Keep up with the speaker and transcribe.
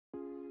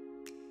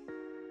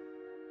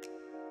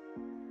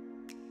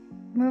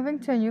Moving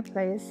to a new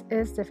place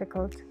is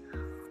difficult.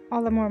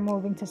 All the more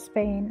moving to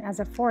Spain as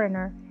a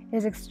foreigner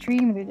is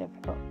extremely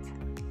difficult.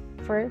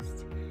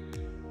 First,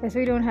 is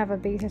we don't have a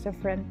basis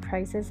of rent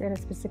prices in a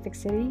specific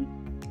city.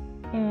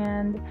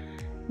 And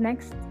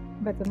next,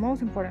 but the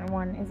most important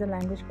one, is the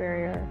language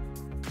barrier.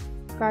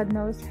 God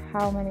knows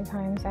how many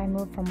times I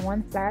moved from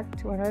one flat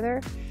to another,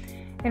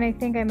 and I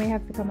think I may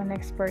have become an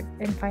expert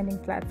in finding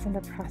flats in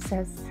the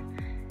process.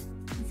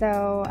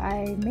 So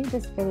I made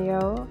this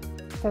video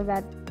so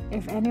that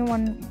if any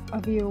one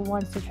of you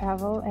wants to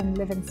travel and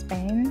live in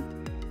Spain,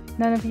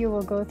 none of you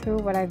will go through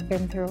what I've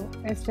been through.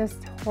 It's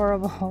just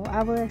horrible.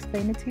 I will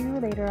explain it to you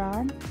later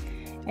on,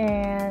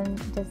 and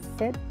just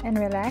sit and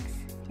relax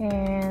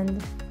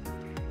and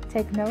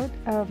take note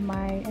of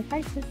my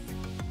advices.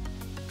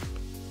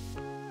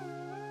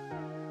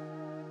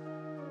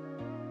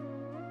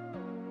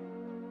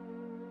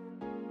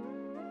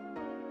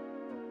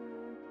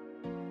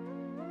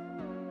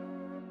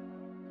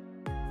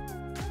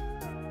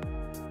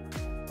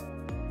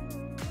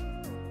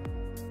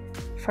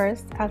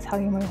 First, I'll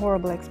tell you my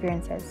horrible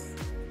experiences.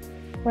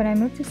 When I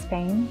moved to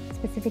Spain,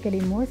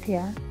 specifically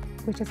Murcia,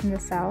 which is in the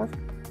south,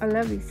 a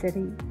lovely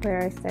city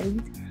where I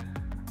studied,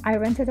 I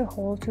rented a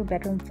whole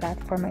 2-bedroom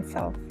flat for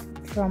myself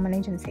from an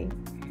agency.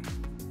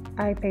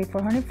 I paid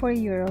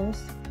 440 euros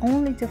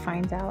only to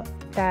find out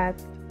that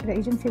the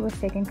agency was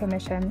taking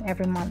commission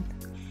every month,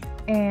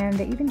 and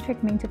they even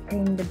tricked me into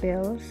paying the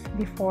bills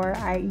before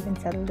I even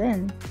settled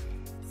in.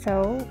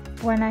 So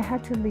when I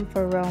had to leave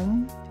for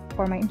Rome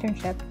for my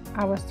internship,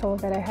 I was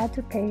told that I had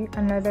to pay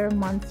another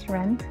month's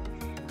rent.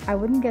 I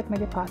wouldn't get my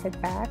deposit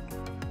back,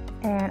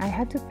 and I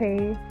had to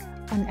pay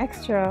an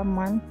extra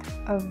month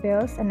of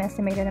bills, an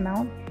estimated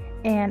amount,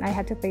 and I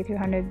had to pay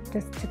 300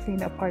 just to clean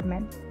the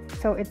apartment.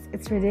 So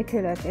it's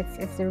ridiculous.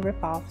 It's a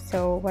ripoff.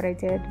 So what I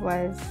did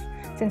was,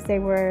 since they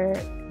were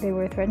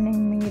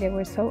threatening me, they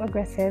were so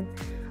aggressive,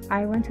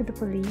 I went to the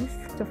police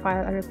to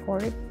file a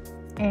report,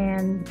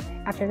 and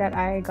after that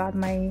I got the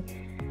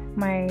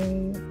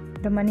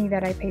money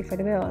that I paid for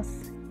the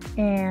bills,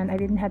 and I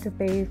didn't have to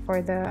pay for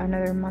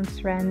another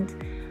month's rent,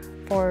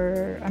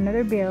 for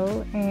another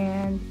bill,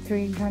 and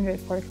 300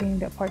 for cleaning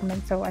the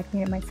apartment. So I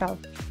cleaned it myself.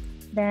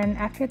 Then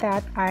after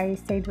that, I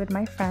stayed with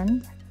my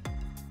friend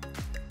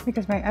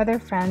because my other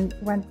friend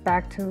went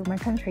back to my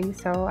country,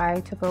 so I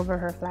took over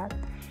her flat.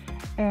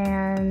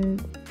 And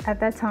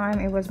at that time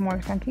it was more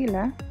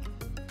tranquila.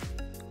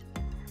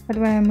 But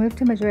when I moved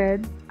to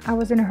Madrid, I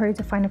was in a hurry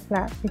to find a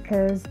flat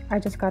because I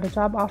just got a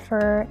job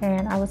offer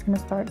and I was going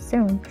to start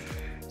soon.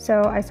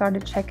 So I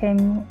started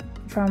checking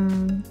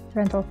from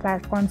rental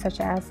platforms such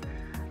as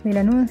Mil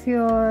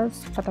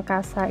Anuncios,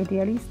 Fotocasa,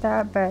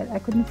 Idealista, but I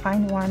couldn't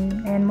find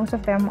one, and most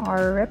of them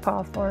are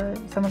ripoff, or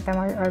some of them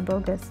are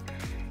bogus.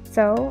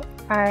 So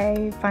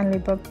I finally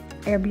booked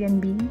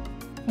Airbnb,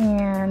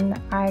 and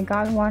I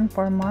got one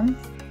for a month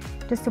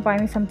just to buy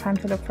me some time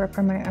to look for a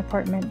permanent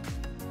apartment.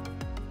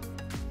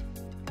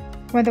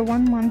 When the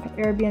 1 month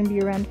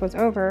Airbnb rent was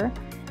over,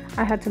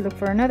 I had to look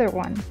for another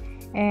one,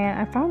 and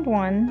I found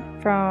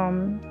one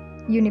from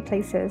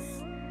Uniplaces.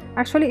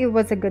 Actually, it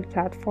was a good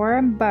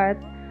platform, but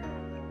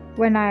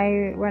when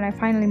I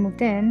finally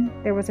moved in,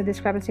 there was a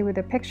discrepancy with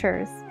the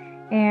pictures,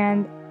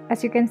 and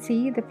as you can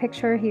see, the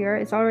picture here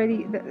is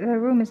already the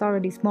room is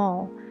already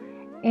small,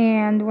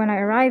 and when I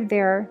arrived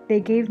there,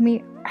 they gave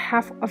me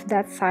half of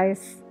that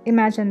size.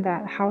 Imagine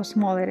that, how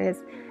small it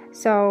is.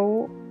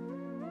 So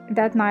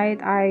that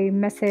night I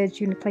messaged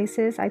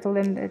Uniplaces. I told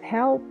them that,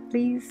 help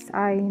please,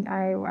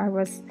 I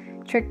was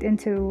tricked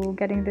into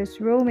getting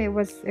this room. It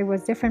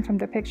was different from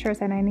the pictures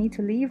and I need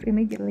to leave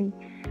immediately.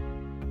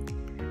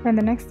 Then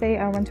the next day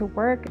I went to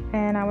work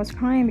and I was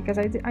crying because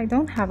I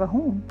don't have a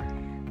home.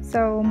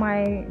 So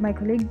my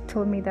colleague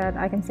told me that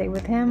I can stay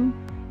with him,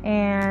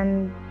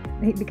 and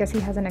because he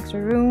has an extra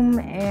room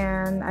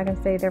and I can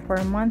stay there for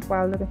a month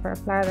while looking for a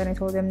flat. And I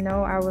told him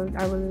no, I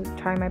will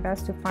try my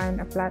best to find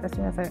a flat as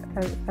soon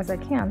as I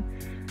can.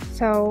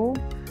 So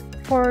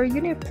for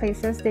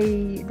Uniplaces,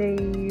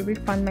 they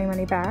refund my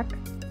money back,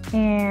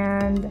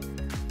 and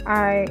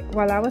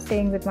while I was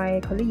staying with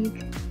my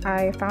colleague,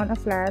 I found a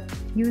flat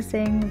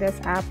using this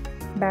app,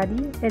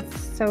 Badi.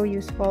 It's so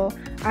useful.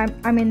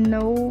 I'm in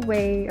no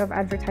way of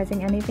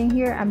advertising anything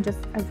here. I'm just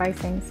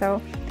advising.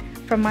 So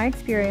from my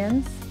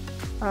experience,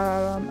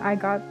 I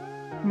got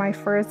my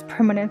first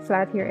permanent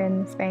flat here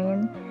in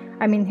Spain.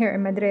 Here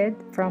in Madrid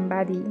from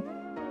Badi.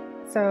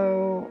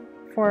 So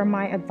for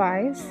my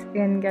advice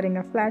in getting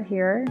a flat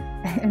here,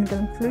 in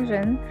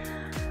conclusion,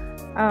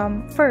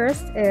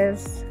 first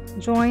is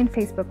join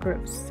Facebook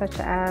groups such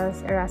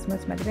as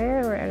Erasmus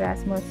Madrid or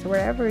Erasmus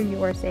wherever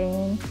you are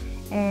staying,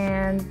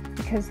 and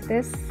because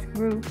this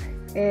group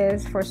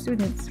is for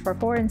students, for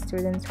foreign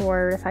students who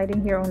are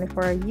residing here only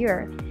for a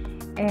year,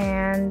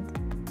 and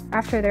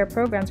after their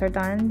programs are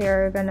done,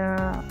 they're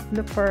gonna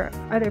look for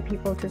other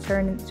people to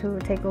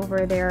take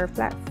over their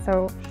flats.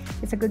 So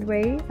it's a good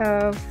way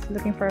of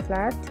looking for a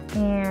flat.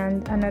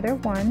 And another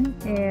one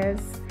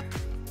is,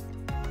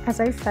 as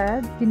I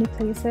said,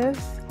 Uniplaces.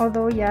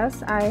 Although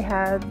yes, I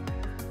had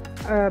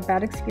a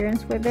bad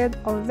experience with it.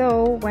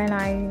 Although when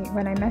I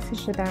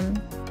messaged them,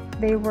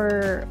 they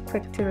were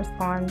quick to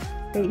respond.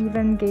 They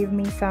even gave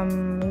me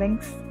some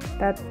links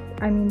that,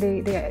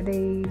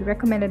 they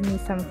recommended me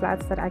some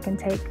flats that I can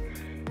take,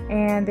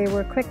 and they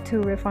were quick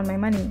to refund my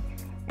money.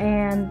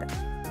 And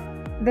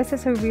this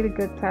is a really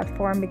good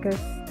platform because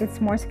it's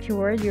more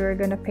secure. You're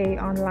gonna pay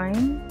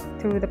online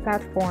through the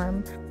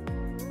platform,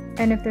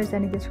 and if there's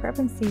any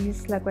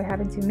discrepancies like what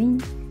happened to me,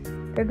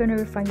 they're gonna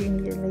refund you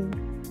immediately.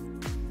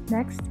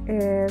 Next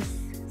is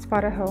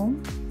Spot at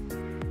Home.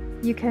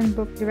 You can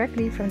book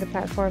directly from the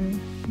platform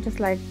just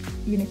like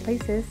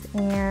Uniplaces,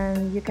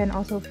 and you can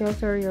also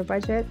filter your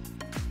budget,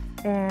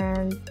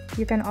 and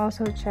you can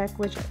also check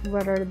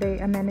what are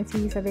the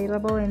amenities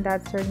available in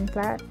that certain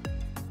flat.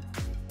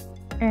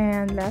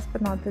 And last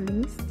but not the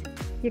least,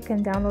 you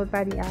can download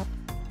by the app.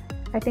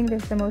 I think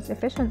this is the most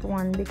efficient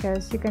one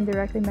because you can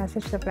directly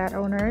message the flat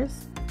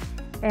owners,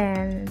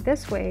 and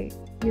this way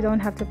you don't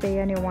have to pay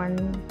anyone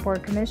for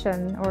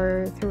commission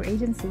or through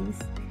agencies.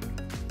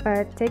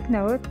 But take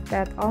note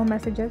that all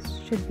messages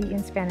should be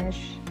in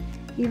Spanish.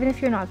 Even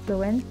if you're not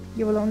fluent,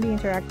 you will only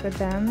interact with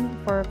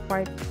them for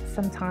quite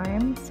some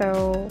time,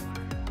 so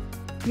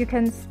you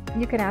can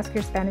ask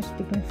your Spanish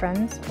speaking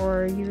friends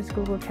or use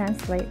Google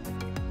Translate.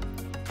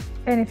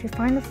 And if you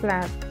find a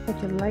flat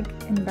that you like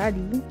in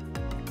body,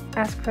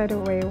 ask right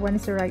away when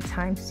is the right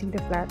time to see the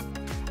flat,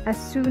 as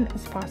soon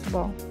as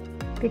possible,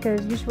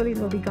 because usually it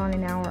will be gone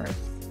in hours.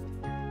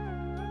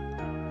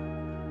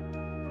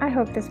 I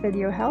hope this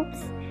video helps,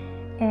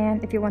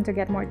 and if you want to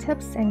get more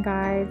tips and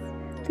guides,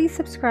 please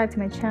subscribe to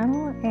my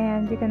channel,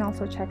 and you can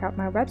also check out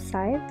my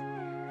website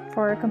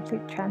for a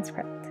complete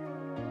transcript.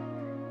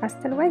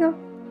 Hasta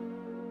luego!